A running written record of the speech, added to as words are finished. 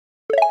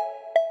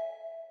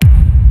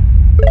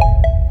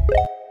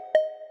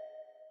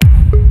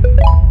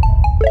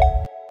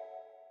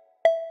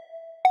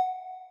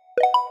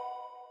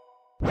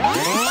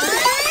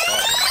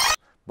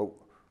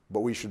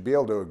we should be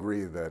able to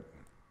agree that,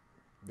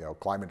 you know,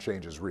 climate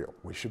change is real.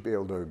 We should be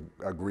able to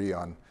agree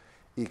on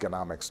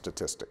economic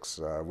statistics.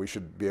 We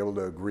should be able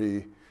to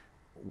agree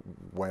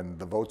when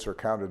the votes are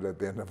counted at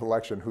the end of the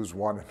election who's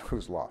won and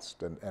who's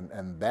lost.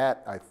 And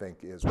that, I think,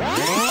 is...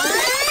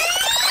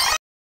 I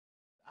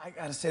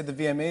gotta say, the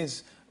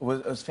VMAs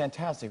was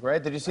fantastic,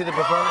 right? Did you see the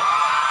performance?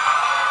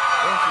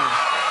 Thank you.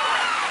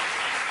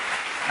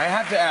 I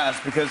have to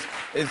ask, because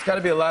it's got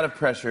to be a lot of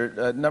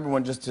pressure. Number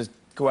one, just to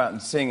go out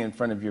and sing in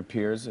front of your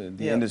peers,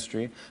 the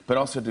industry, but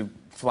also to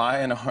fly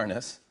in a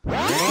harness.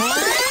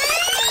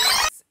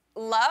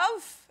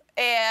 Love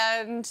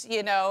and,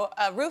 you know,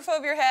 a roof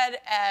over your head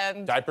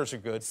and... Diapers are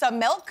good. Some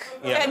milk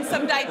and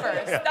some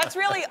diapers. That's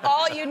really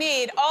all you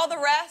need. All the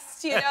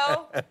rest, you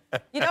know,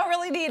 you don't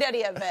really need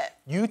any of it.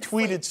 You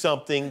tweeted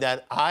something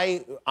that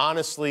I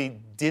honestly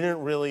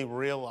didn't really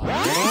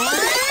realize.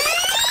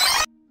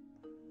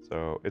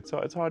 So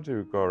it's hard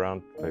to go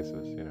around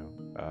places, you know.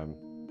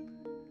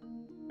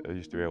 I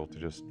used to be able to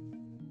just,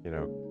 you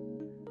know,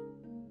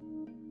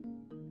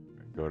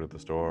 go to the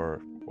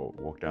store or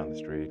walk down the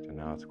street, and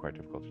now it's quite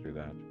difficult to do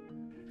that.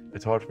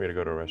 It's hard for me to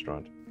go to a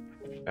restaurant,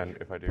 and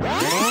if I do...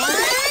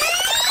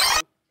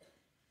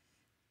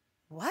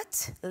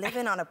 What?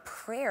 Living on a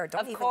prayer?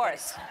 Don't Of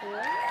course.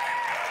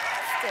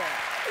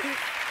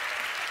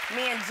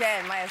 Me and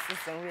Jen, my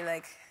assistant,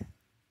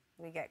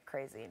 we get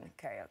crazy in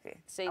karaoke.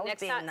 See,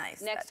 next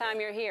time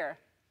you're here.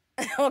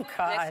 Oh,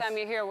 God. Next time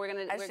you're here, we're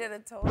gonna... I should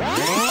have told you.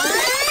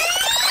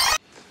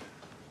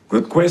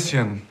 Good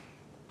question.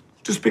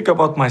 To speak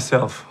about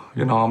myself,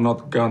 you know, I'm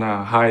not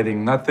gonna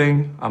hiding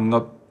nothing. I'm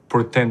not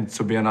pretend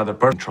to be another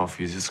person.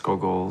 Trophies, you score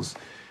goals.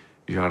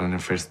 You are on the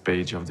first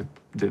page of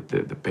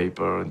the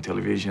paper and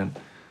television.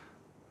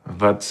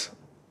 But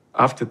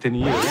after 10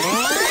 years...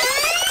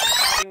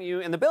 Having you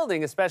in the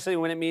building, especially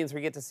when it means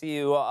we get to see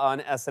you on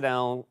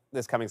SNL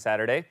this coming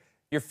Saturday.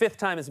 Your 5th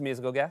time as a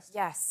musical guest.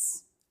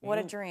 Yes. What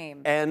a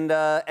dream. And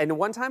a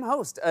one-time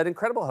host, an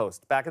incredible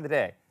host back in the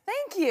day.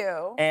 Thank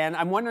you. And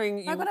I'm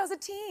wondering... Like when I was a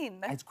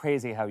teen. It's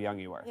crazy how young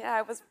you were. Yeah,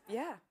 I was,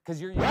 yeah.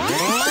 Because you're young.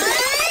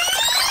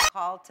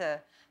 Called to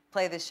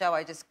play the show,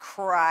 I just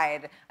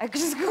cried. I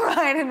just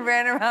cried and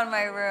ran around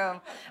my room.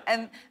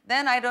 And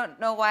then I don't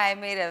know why I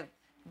made a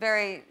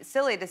very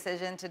silly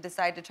decision to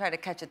decide to try to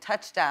catch a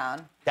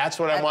touchdown. That's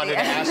what I wanted to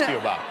ask you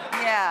about.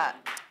 Yeah.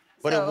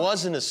 But it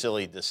wasn't a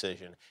silly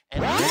decision.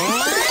 And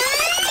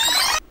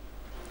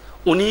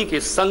उन्हीं के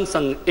संग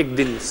संग एक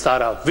दिन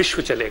सारा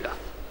विश्व चलेगा।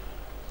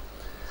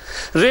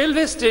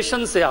 Railway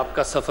station से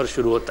आपका सफर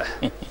शुरू होता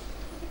है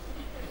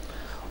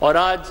और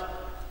आज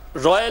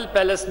रॉयल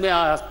पैलेस में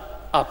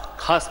आप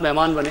खास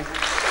मेहमान बने।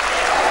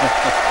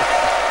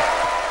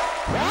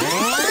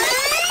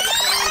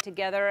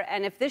 Together,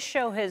 and if this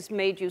show has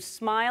made you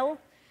smile,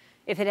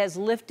 if it has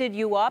lifted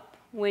you up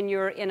when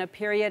you're in a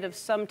period of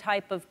some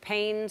type of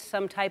pain,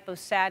 some type of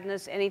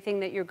sadness, anything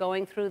that you're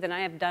going through, then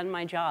I have done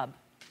my job.